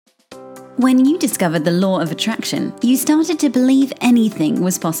When you discovered the law of attraction, you started to believe anything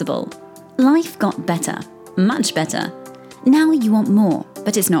was possible. Life got better, much better. Now you want more,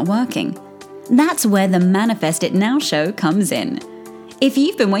 but it's not working. That's where the Manifest It Now show comes in. If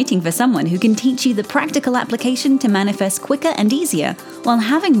you've been waiting for someone who can teach you the practical application to manifest quicker and easier while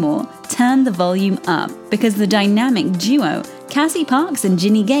having more, turn the volume up, because the dynamic duo, Cassie Parks and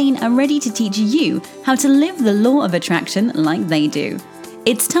Ginny Gain, are ready to teach you how to live the law of attraction like they do.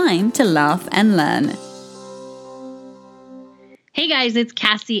 It's time to laugh and learn. Hey guys, it's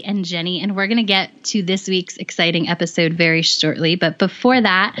Cassie and Jenny, and we're going to get to this week's exciting episode very shortly. But before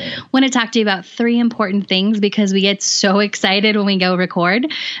that, I want to talk to you about 3 important things, because we get so excited when we go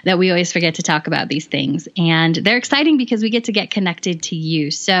record that we always forget to talk about these things. And they're exciting because we get to get connected to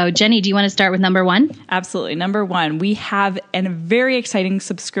you. So Jenny, do you want to start with number 1? Absolutely. Number 1, we have a very exciting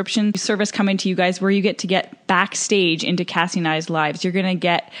subscription service coming to you guys where you get to get backstage into Cassie and I's lives. You're going to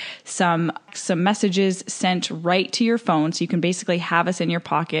get some messages sent right to your phone, so you can basically have us in your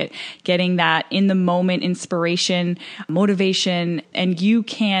pocket, getting that in the moment inspiration, motivation, and you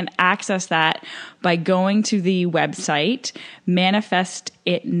can access that by going to the website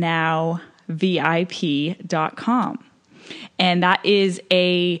manifestitnowvip.com. And that is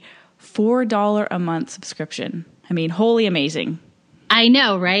a $4 a month subscription. I mean, wholly amazing. I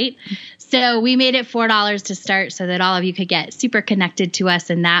know, right? So we made it $4 to start so that all of you could get super connected to us,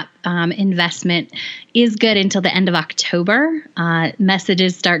 and that investment is good until the end of October.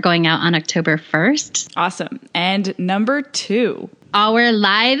 Messages start going out on October 1st. Awesome. And number 2. Our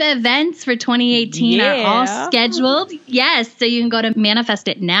live events for 2018 are all scheduled. Yes, so you can go to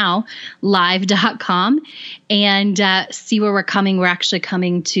manifestitnowlive.com and see where we're coming. We're actually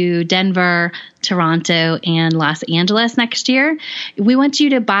coming to Denver, Toronto, and Los Angeles next year. We want you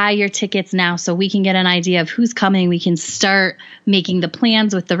to buy your tickets now so we can get an idea of who's coming. We can start making the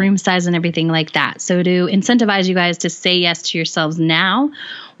plans with the room size and everything like that. So to incentivize you guys to say yes to yourselves now,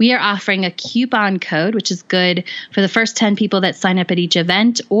 we are offering a coupon code, which is good for the first 10 people that sign up at each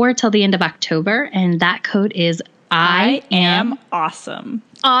event or till the end of October. And that code is I am awesome.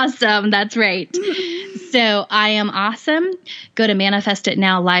 Awesome. That's right. So I am awesome. Go to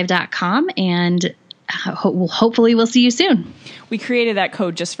manifestitnowlive.com and hopefully we'll see you soon. We created that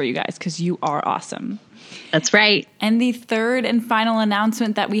code just for you guys because you are awesome. That's right. And the third and final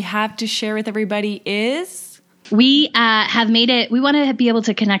announcement that we have to share with everybody is... We have made it, we want to be able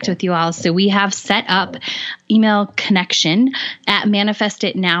to connect with you all. So we have set up email connection at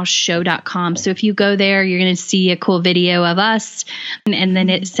manifestitnowshow.com. So if you go there, you're going to see a cool video of us, and then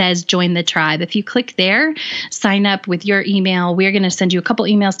it says join the tribe. If you click there, sign up with your email. We're going to send you a couple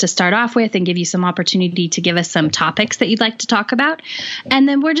emails to start off with and give you some opportunity to give us some topics that you'd like to talk about. And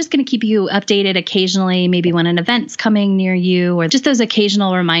then we're just going to keep you updated occasionally, maybe when an event's coming near you, or just those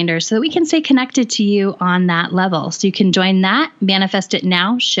occasional reminders so that we can stay connected to you on that level. So you can join that,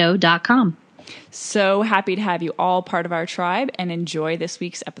 manifestitnowshow.com. So happy to have you all part of our tribe, and enjoy this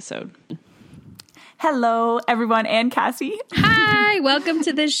week's episode. Hello, everyone, and Cassie. Hi, welcome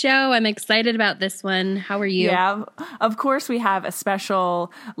to this show. I'm excited about this one. How are you? Yeah, of course we have a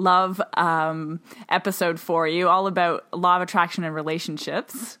special love episode for you, all about law of attraction and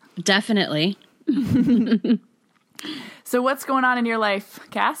relationships. Definitely. So what's going on in your life,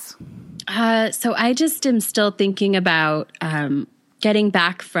 Cass? So I just am still thinking about getting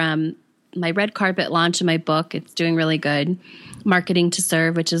back from my red carpet launch of my book. It's doing really good. Marketing to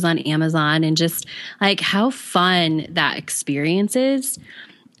Serve, which is on Amazon, and just like how fun that experience is.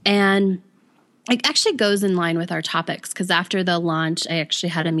 And it actually goes in line with our topics, because after the launch, I actually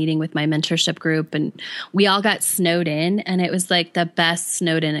had a meeting with my mentorship group, and we all got snowed in, and it was like the best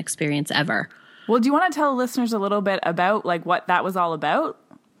snowed in experience ever. Well, do you want to tell listeners a little bit about like what that was all about?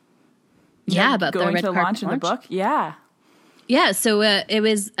 About going the red to the launch in the book. Yeah. So it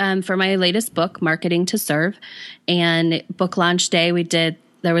was for my latest book, Marketing to Serve, and book launch day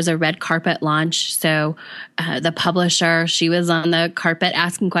there was a red carpet launch. So the publisher, she was on the carpet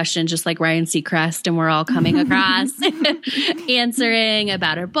asking questions just like Ryan Seacrest, and we're all coming across answering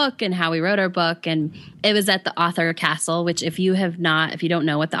about her book and how we wrote our book. And it was at the Author Castle, which if you don't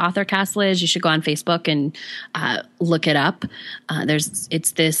know what the Author Castle is, you should go on Facebook and look it up.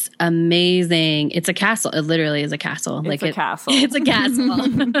 It's this amazing, it's a castle. It literally is a castle. It's a castle. It's a castle.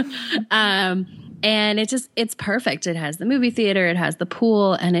 And it's perfect. It has the movie theater, it has the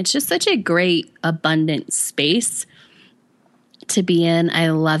pool, and it's just such a great, abundant space to be in. I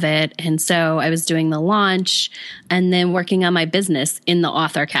love it. And so I was doing the launch and then working on my business in the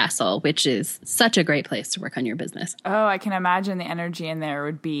Author Castle, which is such a great place to work on your business. Oh, I can imagine the energy in there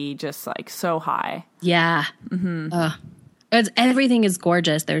would be just like so high. Yeah. Mm-hmm. Everything is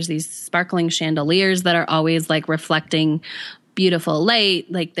gorgeous. There's these sparkling chandeliers that are always like reflecting beautiful light.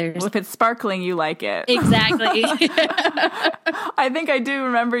 Like there's Well, if it's sparkling, you like it. exactly. I think I do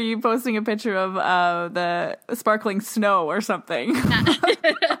remember you posting a picture of the sparkling snow or something.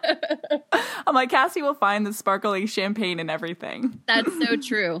 I'm like, Cassie will find the sparkling champagne and everything. That's so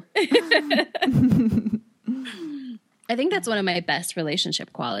true. I think that's one of my best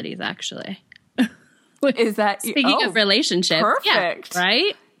relationship qualities, actually. Is that Speaking of relationships, perfect? yeah,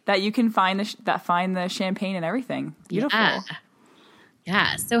 right? That you can find the champagne and everything. Beautiful.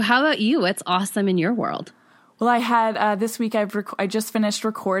 Yeah. So how about you? What's awesome in your world? Well, I had this week. I just finished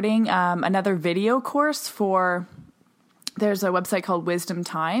recording another video course for. There's a website called Wisdom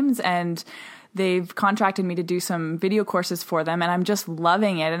Times, and they've contracted me to do some video courses for them, and I'm just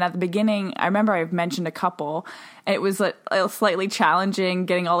loving it. And at the beginning, I remember I've mentioned a couple. It was slightly challenging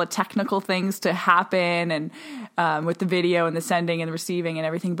getting all the technical things to happen, and with the video and the sending and the receiving and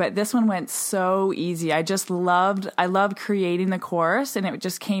everything. But this one went so easy. I loved creating the course, and it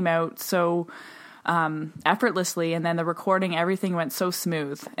just came out so effortlessly. And then the recording, everything went so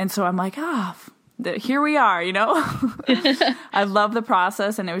smooth. And so I'm like, here we are, you know. I love the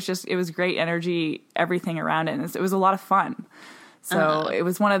process, and it was great energy, everything around it. And it was a lot of fun. So it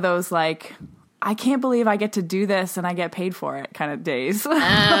was one of those like, I can't believe I get to do this and I get paid for it kind of days. Oh,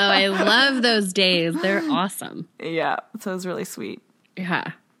 I love those days. They're awesome. Yeah. So it was really sweet.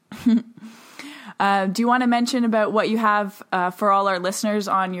 Yeah. Do you want to mention about what you have for all our listeners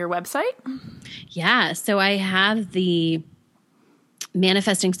on your website? Yeah. So I have the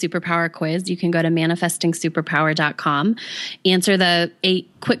Manifesting Superpower quiz. You can go to manifestingsuperpower.com, answer the 8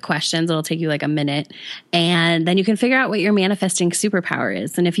 quick questions. It'll take you like a minute. And then you can figure out what your manifesting superpower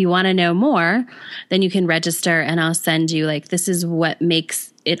is. And if you want to know more, then you can register, and I'll send you like, this is what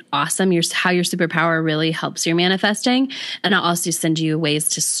makes it awesome. How your superpower really helps your manifesting. And I'll also send you ways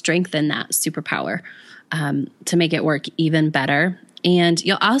to strengthen that superpower to make it work even better. And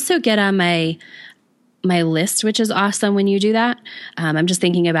you'll also get on my list, which is awesome when you do that. I'm just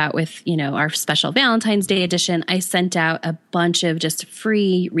thinking about with, our special Valentine's Day edition, I sent out a bunch of just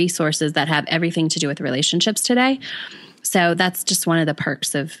free resources that have everything to do with relationships today. So that's just one of the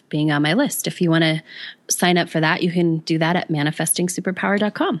perks of being on my list. If you want to sign up for that, you can do that at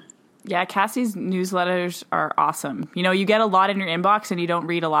manifestingsuperpower.com. Yeah, Cassie's newsletters are awesome. You get a lot in your inbox and you don't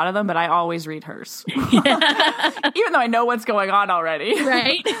read a lot of them, but I always read hers. Even though I know what's going on already.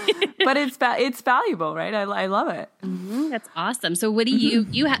 Right. But it's valuable, right? I love it. Mm-hmm. That's awesome. So what do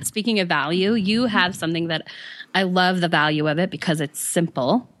you have, speaking of value, you have something that I love the value of it because it's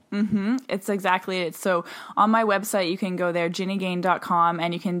simple. Mm-hmm. It's exactly it. So on my website, you can go there, ginnygain.com,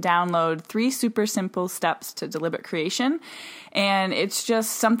 and you can download 3 super simple steps to deliberate creation. And it's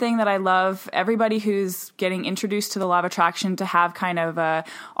just something that I love everybody who's getting introduced to the law of attraction to have kind of a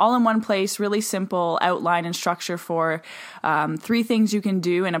all in one place, really simple outline and structure for 3 things you can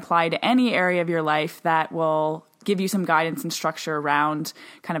do and apply to any area of your life that will give you some guidance and structure around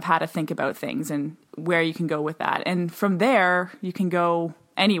kind of how to think about things and where you can go with that. And from there, you can go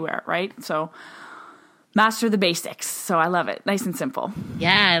anywhere, right? So master the basics. So I love it. Nice and simple.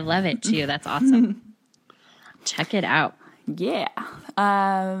 Yeah, I love it too. That's awesome. Check it out. Yeah.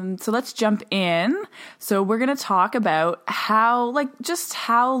 So let's jump in. So we're going to talk about how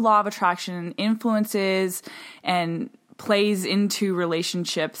law of attraction influences and plays into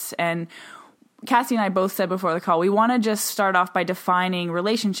relationships. And Cassie and I both said before the call, we want to just start off by defining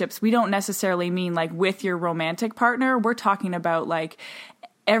relationships. We don't necessarily mean like with your romantic partner. We're talking about like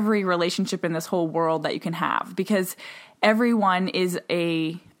every relationship in this whole world that you can have, because everyone is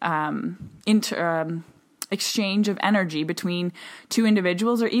a exchange of energy between 2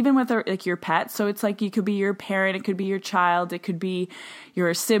 individuals, or even with like your pet. So it's like, you could be your parent, it could be your child, it could be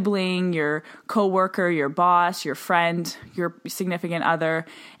your sibling, your coworker, your boss, your friend, your significant other,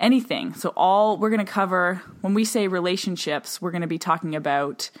 anything. So all we're going to cover when we say relationships, we're going to be talking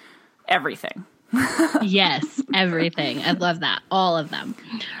about everything. Yes, everything. I love that. All of them.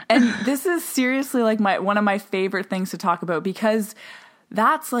 And this is seriously like one of my favorite things to talk about, because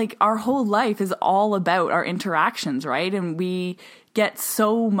that's like our whole life is all about our interactions, right? And we get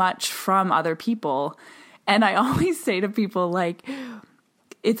so much from other people. And I always say to people, like,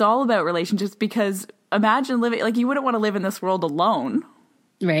 it's all about relationships, because imagine living, like, you wouldn't want to live in this world alone.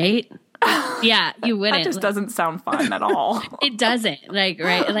 Right? Yeah, you wouldn't. That just doesn't sound fun at all. It doesn't. Right?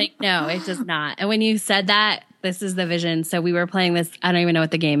 Like, no, it does not. And when you said that, this is the vision. So we were playing this, I don't even know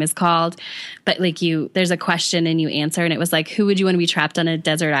what the game is called, but like there's a question and you answer, and it was like, who would you want to be trapped on a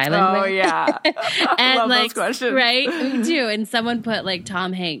desert island with? Oh, yeah. And love like, those questions. Right? We do. And someone put like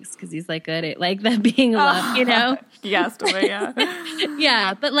Tom Hanks, because he's like good at like that being alone, Castaway, yeah.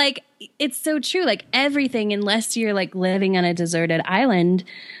 Yeah, but like it's so true. Like everything, unless you're like living on a deserted island,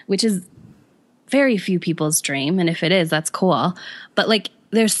 which is very few people's dream, and if it is, that's cool. But like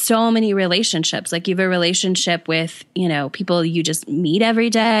there's so many relationships. Like you have a relationship with, people you just meet every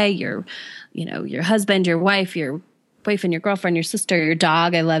day, your husband, your wife, your boyfriend, your girlfriend, your sister, your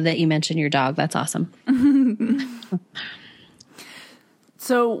dog. I love that you mentioned your dog. That's awesome.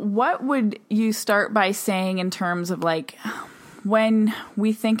 So what would you start by saying in terms of like, when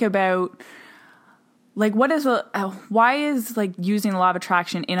we think about like, why is like using the law of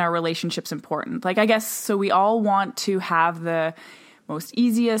attraction in our relationships important? Like, I guess, so we all want to have the most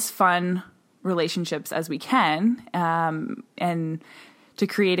easiest, fun relationships as we can, and to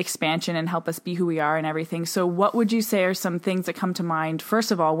create expansion and help us be who we are and everything. So what would you say are some things that come to mind,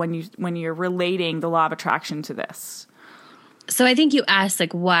 first of all, when you're relating the law of attraction to this? So I think you asked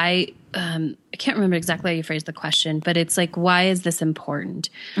like why, I can't remember exactly how you phrased the question, but it's like, why is this important?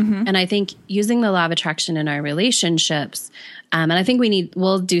 Mm-hmm. And I think using the law of attraction in our relationships, and I think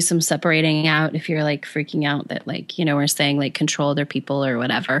we'll do some separating out if you're like freaking out that like, we're saying like control other people or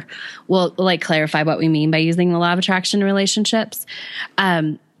whatever. We'll like clarify what we mean by using the law of attraction in relationships.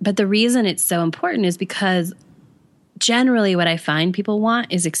 But the reason it's so important is because generally what I find people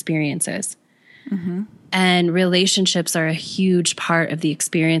want is experiences. Mm-hmm. And relationships are a huge part of the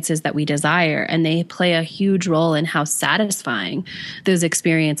experiences that we desire, and they play a huge role in how satisfying those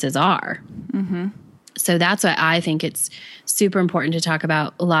experiences are. Mm-hmm. So that's why I think it's super important to talk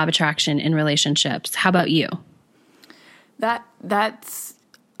about law of attraction in relationships. How about you? That's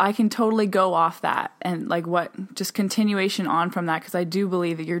I can totally go off that and like just continuation on from that, because I do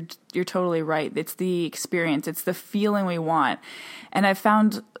believe that you're totally right. It's the experience, it's the feeling we want, and I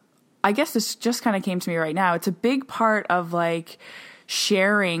found. I guess this just kind of came to me right now. It's a big part of like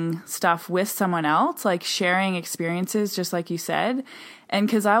sharing stuff with someone else, like sharing experiences, just like you said. And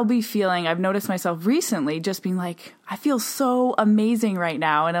because I've noticed myself recently just being like, I feel so amazing right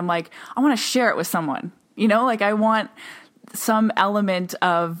now. And I'm like, I want to share it with someone, like I want some element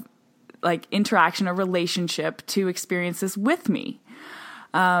of like interaction or relationship to experience this with me.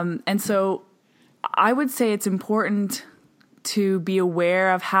 And so I would say it's important to be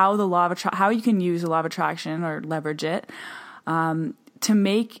aware of how how you can use the law of attraction or leverage it to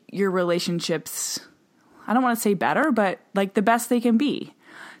make your relationships, I don't want to say better, but like the best they can be,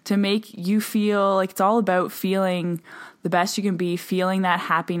 to make you feel like it's all about feeling the best you can be, feeling that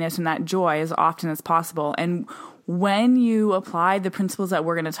happiness and that joy as often as possible. And when you apply the principles that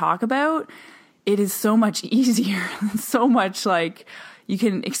we're going to talk about, it is so much easier, so much like you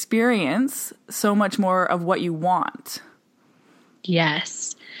can experience so much more of what you want.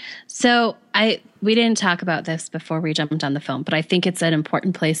 Yes. So we didn't talk about this before we jumped on the phone, but I think it's an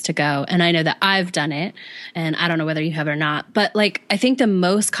important place to go. And I know that I've done it, and I don't know whether you have or not, but like, I think the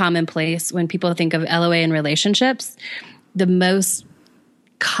most common place when people think of LOA in relationships, the most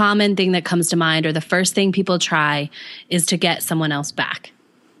common thing that comes to mind, or the first thing people try, is to get someone else back.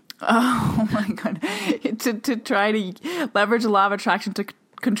 Oh my God. To try to leverage the law of attraction to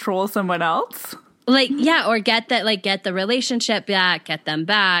control someone else? Like, yeah, or get the relationship back, get them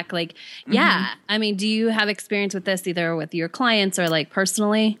back. Like, yeah. Mm-hmm. I mean, do you have experience with this either with your clients or like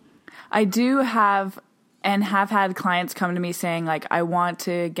personally? I do have had clients come to me saying like, I want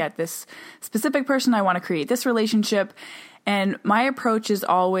to get this specific person. I want to create this relationship. And my approach is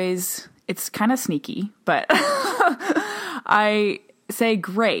always, it's kind of sneaky, but I say,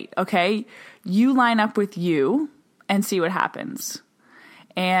 great. Okay. You line up with you and see what happens.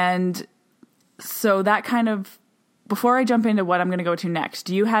 And so that kind of, before I jump into what I'm going to go to next,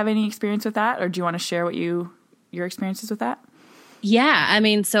 do you have any experience with that? Or do you want to share what your experiences with that? Yeah. I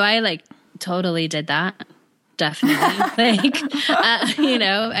mean, so I like totally did that. Definitely.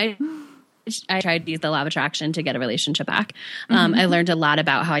 I tried to use the law of attraction to get a relationship back. I learned a lot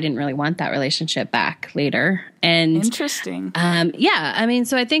about how I didn't really want that relationship back later. And interesting. Yeah. I mean,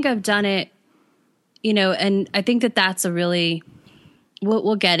 so I think I've done it, and I think that that's a really,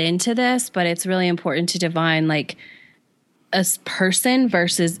 we'll get into this, but it's really important to define like a person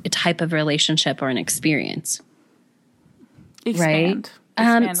versus a type of relationship or an experience. Expand.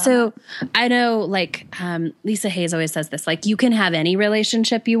 Right? So I know like Lisa Hayes always says this, like you can have any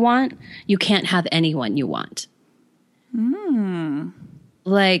relationship you want. You can't have anyone you want.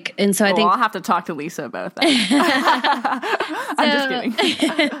 Like, and so I think I'll have to talk to Lisa about that. I'm just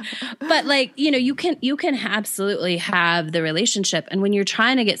kidding. But like, you can absolutely have the relationship. And when you're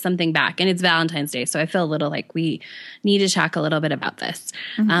trying to get something back, and it's Valentine's Day, so I feel a little like we need to talk a little bit about this.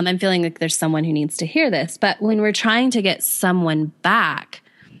 Mm-hmm. I'm feeling like there's someone who needs to hear this. But when we're trying to get someone back,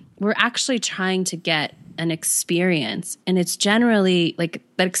 we're actually trying to get an experience, and it's generally like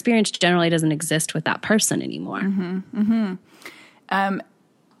that experience generally doesn't exist with that person anymore.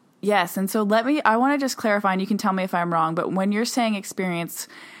 Yes. And so I want to just clarify, and you can tell me if I'm wrong, but when you're saying experience,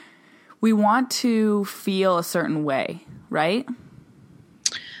 we want to feel a certain way, right?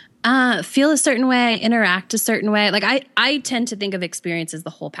 Feel a certain way, interact a certain way. Like I tend to think of experience as the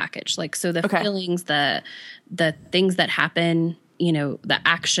whole package. Like, so the feelings, the things that happen, the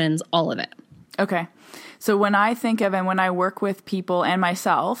actions, all of it. Okay. So when I think of, and when I work with people and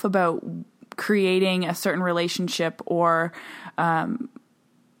myself about creating a certain relationship or,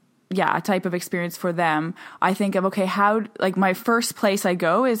 a type of experience for them, I think of, okay, my first place I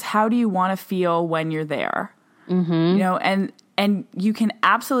go is, how do you want to feel when you're there? Mm-hmm. And you can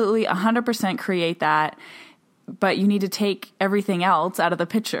absolutely 100% create that, but you need to take everything else out of the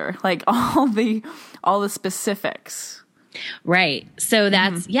picture, like all the specifics. Right. So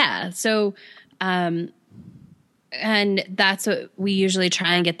that's, So, and that's what we usually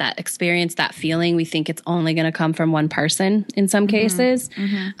try and get that experience, that feeling. We think it's only going to come from one person in some cases.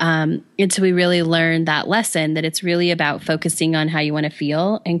 Until we really learn that lesson, that it's really about focusing on how you want to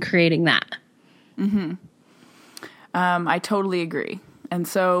feel and creating that. I totally agree. And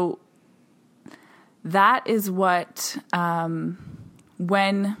so that is what,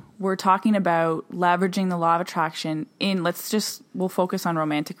 when we're talking about leveraging the law of attraction we'll focus on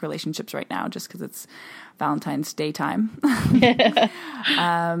romantic relationships right now, just because it's Valentine's Day time.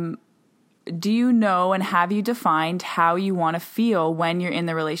 Do you know, and have you defined how you want to feel when you're in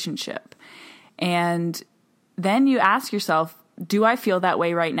the relationship? And then you ask yourself, do I feel that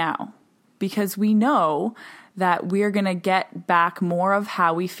way right now? Because we know that we're going to get back more of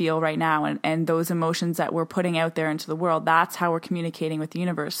how we feel right now, and those emotions that we're putting out there into the world. That's how we're communicating with the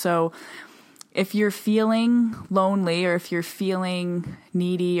universe. So if you're feeling lonely, or if you're feeling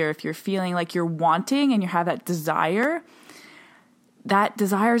needy, or if you're feeling like you're wanting and you have that desire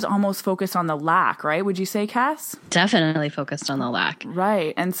is almost focused on the lack, right? Would you say, Cass? Definitely focused on the lack.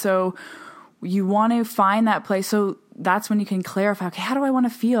 Right. And so you want to find that place. So that's when you can clarify, okay, how do I want to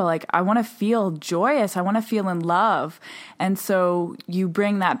feel? Like, I want to feel joyous. I want to feel in love. And so you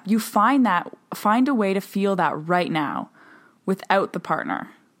find a way to feel that right now without the partner,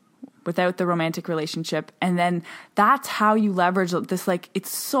 without the romantic relationship. And then that's how you leverage this. Like,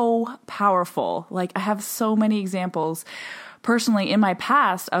 it's so powerful. Like, I have so many examples personally in my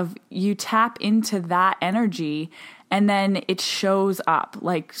past of you tap into that energy and then it shows up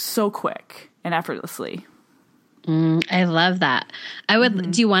like so quick and effortlessly. I love that.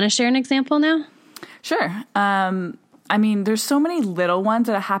 Do you want to share an example now? Sure. There's so many little ones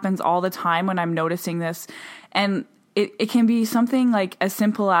that happens all the time when I'm noticing this. And it can be something like as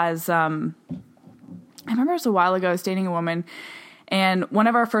simple as, I remember it was a while ago, I was dating a woman, and one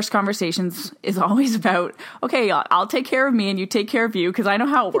of our first conversations is always about, okay, I'll take care of me and you take care of you, because I know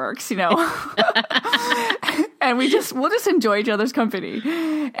how it works, And we'll just enjoy each other's company.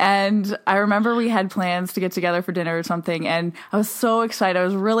 And I remember we had plans to get together for dinner or something, and I was so excited. I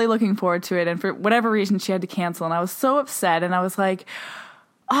was really looking forward to it. And for whatever reason, she had to cancel, and I was so upset. And I was like,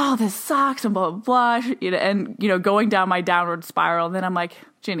 oh, this sucks, and blah, blah, blah. And going down my downward spiral. And then I'm like,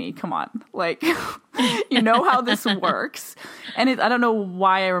 Ginny, come on. Like, you know how this works. And I don't know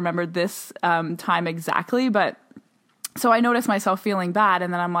why I remembered this time exactly, but so I noticed myself feeling bad.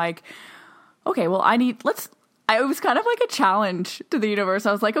 And then I'm like, okay, well, it was kind of like a challenge to the universe.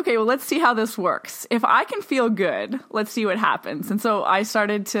 I was like, okay, well, let's see how this works. If I can feel good, let's see what happens. And so I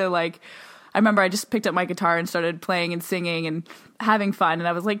started to I remember I just picked up my guitar and started playing and singing and having fun. And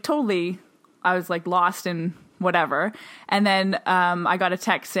I was like, lost in whatever. And then I got a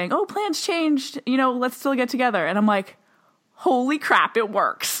text saying, oh, plans changed, let's still get together. And I'm like, holy crap, it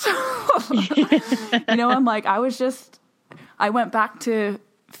works. I'm like, I went back to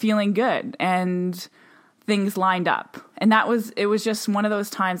feeling good and things lined up. And it was just one of those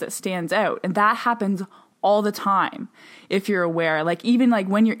times that stands out. And that happens all the time if you're aware. Like, even like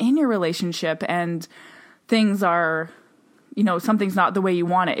when you're in your relationship and things are, something's not the way you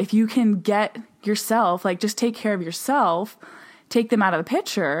want it. If you can get yourself, like, just take care of yourself, take them out of the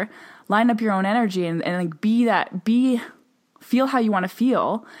picture, line up your own energy and like feel how you want to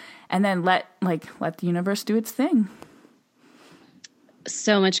feel, and then let the universe do its thing.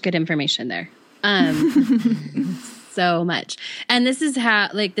 So much good information there. So much. And this is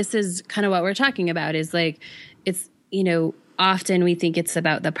kind of what we're talking about is like, it's, often we think it's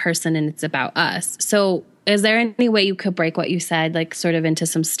about the person and it's about us. So is there any way you could break what you said, like sort of into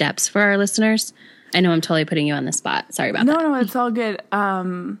some steps for our listeners? I know I'm totally putting you on the spot. Sorry about that. No, it's all good.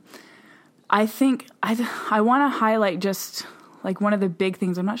 I think I want to highlight just like one of the big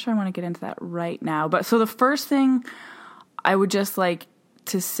things, I'm not sure I want to get into that right now, but so the first thing I would just like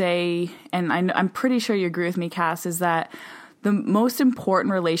to say, and I'm pretty sure you agree with me, Cass, is that the most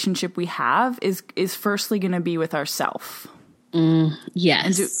important relationship we have is firstly going to be with ourself.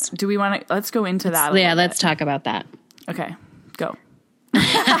 Yes. And do we want to, let's go into that. Yeah, let's talk about that. Okay, go.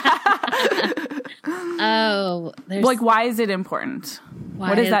 There's why is it important?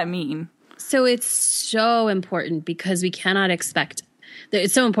 What does that mean? So it's so important because we cannot expect,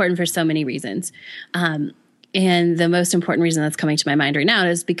 it's so important for so many reasons. And the most important reason that's coming to my mind right now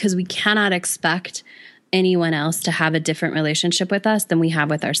is because we cannot expect anyone else to have a different relationship with us than we have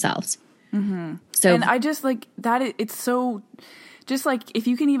with ourselves. Mm-hmm. So, and I just like that. It's so, just like, if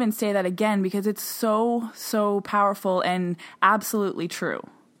you can even say that again, because it's so, so powerful and absolutely true.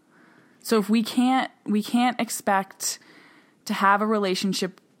 So if we can't expect to have a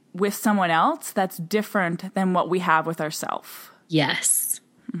relationship with someone else that's different than what we have with ourselves. Yes.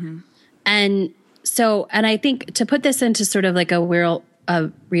 Mm-hmm. And I think to put this into sort of like a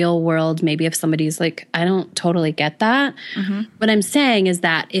real world, maybe if somebody's like, I don't totally get that. Mm-hmm. What I'm saying is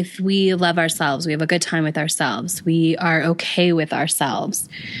that if we love ourselves, we have a good time with ourselves, we are okay with ourselves,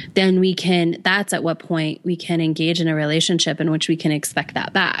 then that's at what point we can engage in a relationship in which we can expect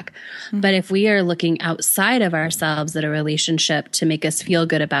that back. Mm-hmm. But if we are looking outside of ourselves at a relationship to make us feel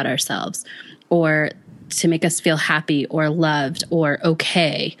good about ourselves or to make us feel happy or loved or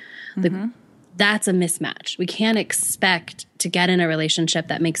okay, that's a mismatch. We can't expect to get in a relationship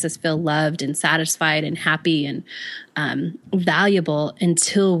that makes us feel loved and satisfied and happy and valuable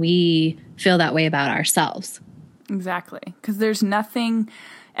until we feel that way about ourselves. Exactly. Because there's nothing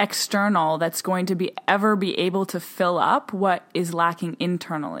external that's going to ever be able to fill up what is lacking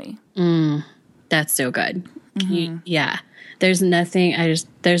internally. That's so good. Mm-hmm. Yeah. There's nothing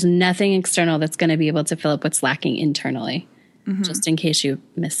external that's going to be able to fill up what's lacking internally. Mm-hmm. Just in case you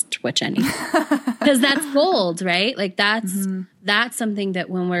missed which any, because that's gold, right? Like that's something that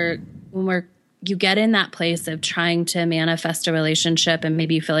when you get in that place of trying to manifest a relationship and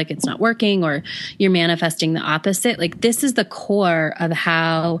maybe you feel like it's not working or you're manifesting the opposite. Like this is the core of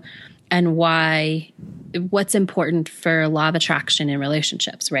how and why, what's important for law of attraction in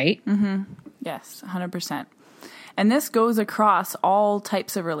relationships, right? Mm-hmm. Yes, 100%. And this goes across all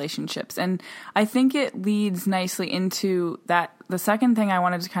types of relationships. And I think it leads nicely into that. The second thing I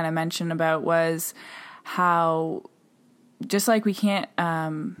wanted to kind of mention about was how, just like we can't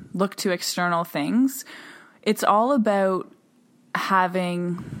look to external things, it's all about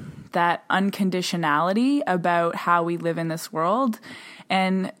having that unconditionality about how we live in this world.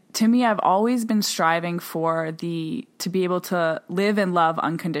 And to me, I've always been striving to be able to live and love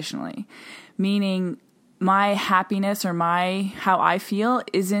unconditionally, meaning my happiness or how I feel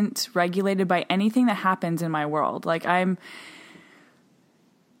isn't regulated by anything that happens in my world. Like I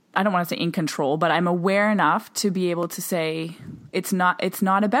don't want to say in control, but I'm aware enough to be able to say it's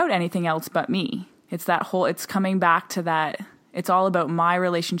not about anything else but me. It's coming back to that. It's all about my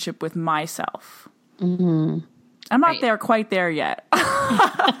relationship with myself. Mm-hmm. I'm not quite there yet, but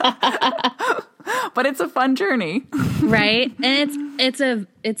it's a fun journey. Right. And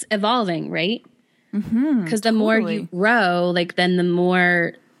it's evolving, right? Because the more you grow, like then the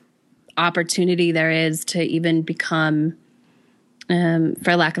more opportunity there is to even become,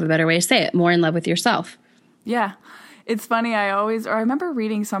 for lack of a better way to say it, more in love with yourself. Yeah. It's funny. I remember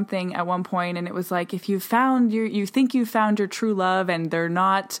reading something at one point and it was like, if you think you found your true love and they're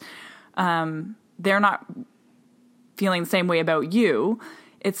not feeling the same way about you,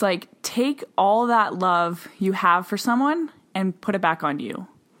 it's like, take all that love you have for someone and put it back on you.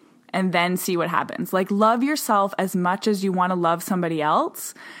 And then see what happens. Like, love yourself as much as you want to love somebody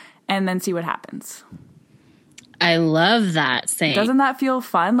else, and then see what happens. I love that saying. Doesn't that feel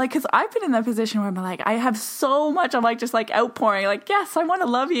fun? Like, because I've been in that position where I'm like, I have so much. I'm like, just like outpouring, like, yes, I want to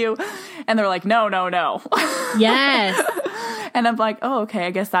love you. And they're like, no. Yes. And I'm like, oh, okay,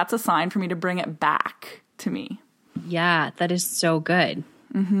 I guess that's a sign for me to bring it back to me. Yeah, that is so good.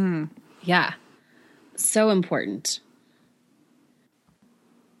 Mm-hmm. Yeah. So important.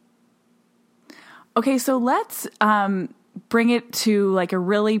 Okay, so let's bring it to like a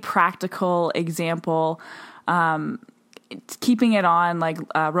really practical example, keeping it on like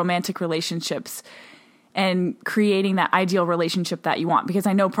romantic relationships and creating that ideal relationship that you want. Because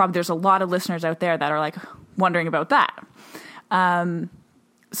I know probably there's a lot of listeners out there that are like wondering about that.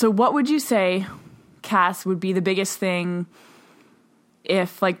 So what would you say, Cass, would be the biggest thing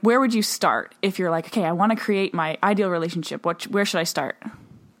if like, where would you start if you're like, okay, I want to create my ideal relationship? Where should I start?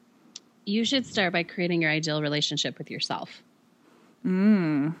 You should start by creating your ideal relationship with yourself.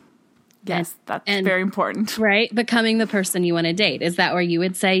 Yes, that's very important. Right? Becoming the person you want to date. Is that where you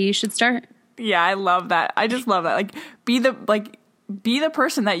would say you should start? Yeah, I love that. I just love that. Like, be the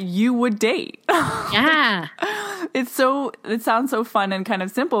person that you would date. Yeah. It sounds so fun and kind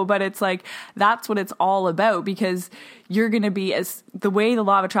of simple, but it's like, that's what it's all about, because you're going to be, as the way the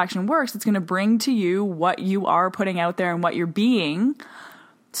law of attraction works, it's going to bring to you what you are putting out there and what you're being.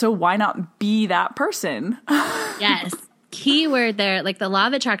 So why not be that person? Yes. Key word there, like the law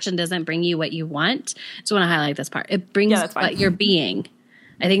of attraction doesn't bring you what you want. Just want to highlight this part. It brings what you're being.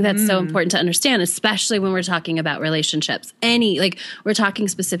 I think that's so important to understand, especially when we're talking about relationships. We're talking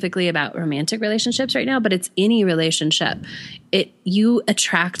specifically about romantic relationships right now, but it's any relationship. You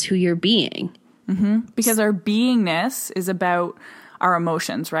attract who you're being. Mm-hmm. Because our beingness is about our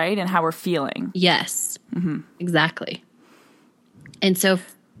emotions, right? And how we're feeling. Yes, exactly. And so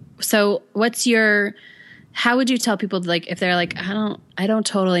how would you tell people, like, if they're like, I don't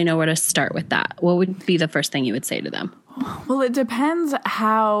totally know where to start with that? What would be the first thing you would say to them? Well, it depends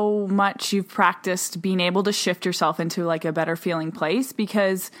how much you've practiced being able to shift yourself into like a better feeling place,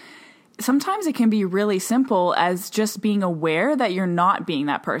 because sometimes it can be really simple as just being aware that you're not being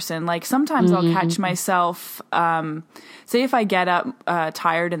that person. Like sometimes I'll catch myself, say if I get up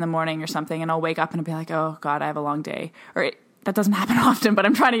tired in the morning or something, and I'll wake up and I'll be like, oh God, I have a long day. That doesn't happen often, but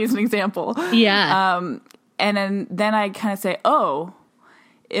I'm trying to use an example. Yeah. And then I kind of say, oh,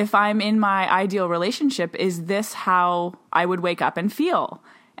 if I'm in my ideal relationship, is this how I would wake up and feel?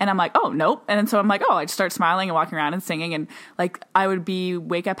 And I'm like, oh, nope. And so I'm like, oh, I'd start smiling and walking around and singing. And like, I would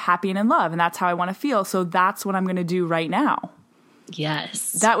wake up happy and in love. And that's how I want to feel. So that's what I'm going to do right now.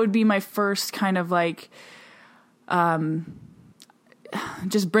 Yes. That would be my first kind of like,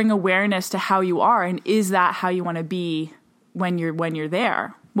 just bring awareness to how you are. And is that how you want to be when you're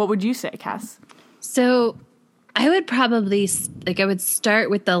there? What would you say, Cass? So I would probably I would start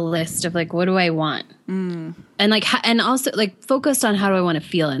with the list of like, what do I want? And and also like focused on how do I want to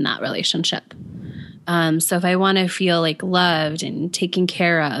feel in that relationship. So if I want to feel like loved and taken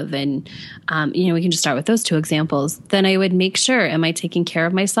care of, and we can just start with those two examples, then I would make sure, am I taking care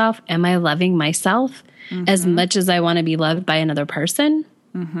of myself? Am I loving myself as much as I want to be loved by another person?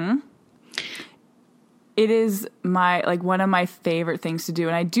 Mm-hmm. It is one of my favorite things to do.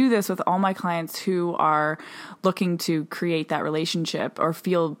 And I do this with all my clients who are looking to create that relationship or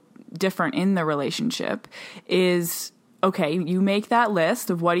feel different in the relationship is, okay, you make that list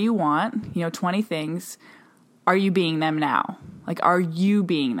of what do you want, 20 things. Are you being them now? Like, are you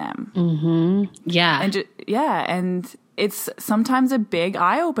being them? Mm-hmm. Yeah. And it's sometimes a big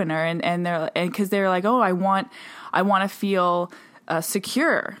eye opener, and because they're like, oh, I want to feel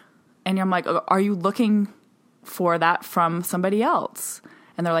secure. And I'm like, are you looking for that from somebody else?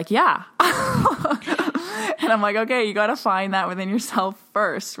 And they're like, yeah. And I'm like, okay, you got to find that within yourself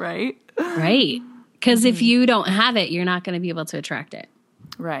first, right? Right. Because if you don't have it, you're not going to be able to attract it.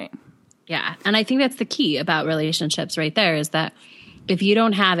 Right. Yeah. And I think that's the key about relationships right there, is that if you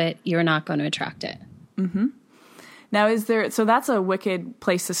don't have it, you're not going to attract it. Mm-hmm. Now, so that's a wicked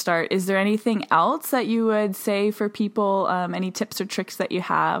place to start. Is there anything else that you would say for people, any tips or tricks that you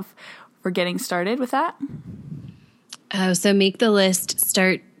have for getting started with that? So make the list,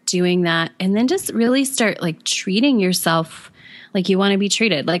 start doing that, and then just really start like treating yourself like you want to be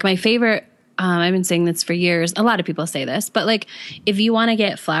treated. Like my favorite, I've been saying this for years. A lot of people say this, but like if you want to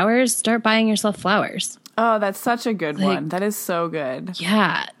get flowers, start buying yourself flowers. Oh, that's such a good one. That is so good.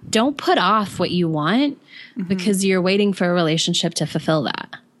 Yeah. Don't put off what you want because you're waiting for a relationship to fulfill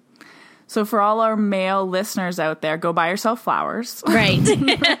that. So for all our male listeners out there, go buy yourself flowers. Right.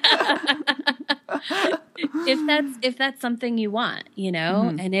 if that's something you want,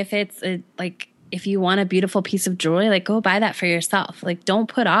 and if it's if you want a beautiful piece of jewelry, like go buy that for yourself. Like don't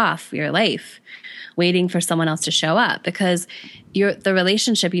put off your life waiting for someone else to show up, because the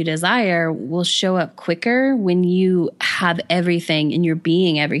relationship you desire will show up quicker when you have everything and you're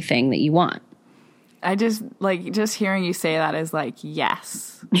being everything that you want. I just hearing you say that is like,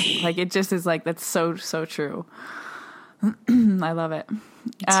 yes. Like it just is like, that's so, so true. I love it.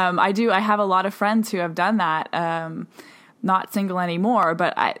 I have a lot of friends who have done that. Not single anymore,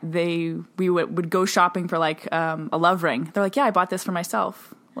 but we would go shopping for like a love ring. They're like, yeah, I bought this for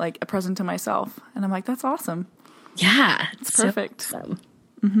myself, like a present to myself. And I'm like, that's awesome. Yeah. It's perfect. So awesome.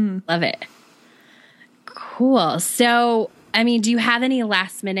 Mm-hmm. Love it. Cool. So, I mean, do you have any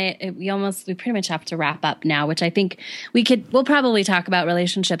last minute? We pretty much have to wrap up now, which I think we'll probably talk about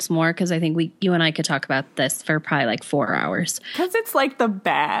relationships more, because I think you and I could talk about this for probably like 4 hours. Because it's like the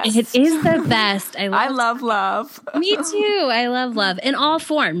best. It is the best. I love love. Me too. I love love in all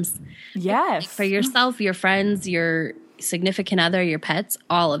forms. Yes. Like for yourself, your friends, your significant other, your pets,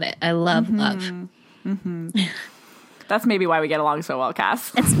 all of it. I love love. That's maybe why we get along so well,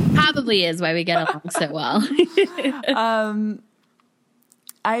 Cass. It probably is why we get along so well.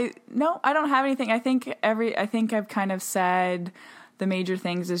 I don't have anything. I think I've kind of said the major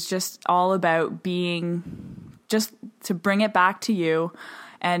things is just all about being, just to bring it back to you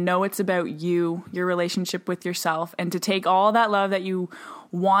and know it's about you, your relationship with yourself, and to take all that love that you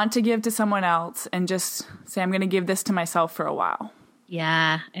want to give to someone else and just say, I'm going to give this to myself for a while.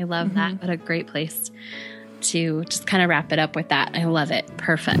 Yeah, I love that. What a great place to just kind of wrap it up with that. I love it.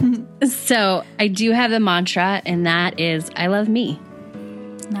 Perfect. So I do have a mantra, and that is, I love me.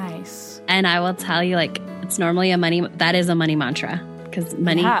 Nice. And I will tell you, like, it's normally that is a money mantra, because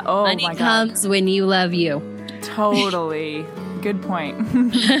money comes when you love you. Totally. Good point.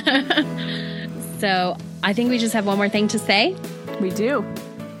 So I think we just have one more thing to say. We do.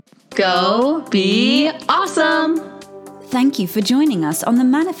 Go be awesome. Thank you for joining us on the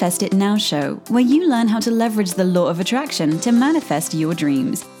Manifest It Now show, where you learn how to leverage the law of attraction to manifest your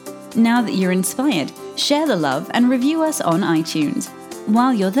dreams. Now that you're inspired, share the love and review us on iTunes.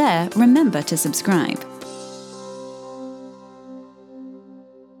 While you're there, remember to subscribe.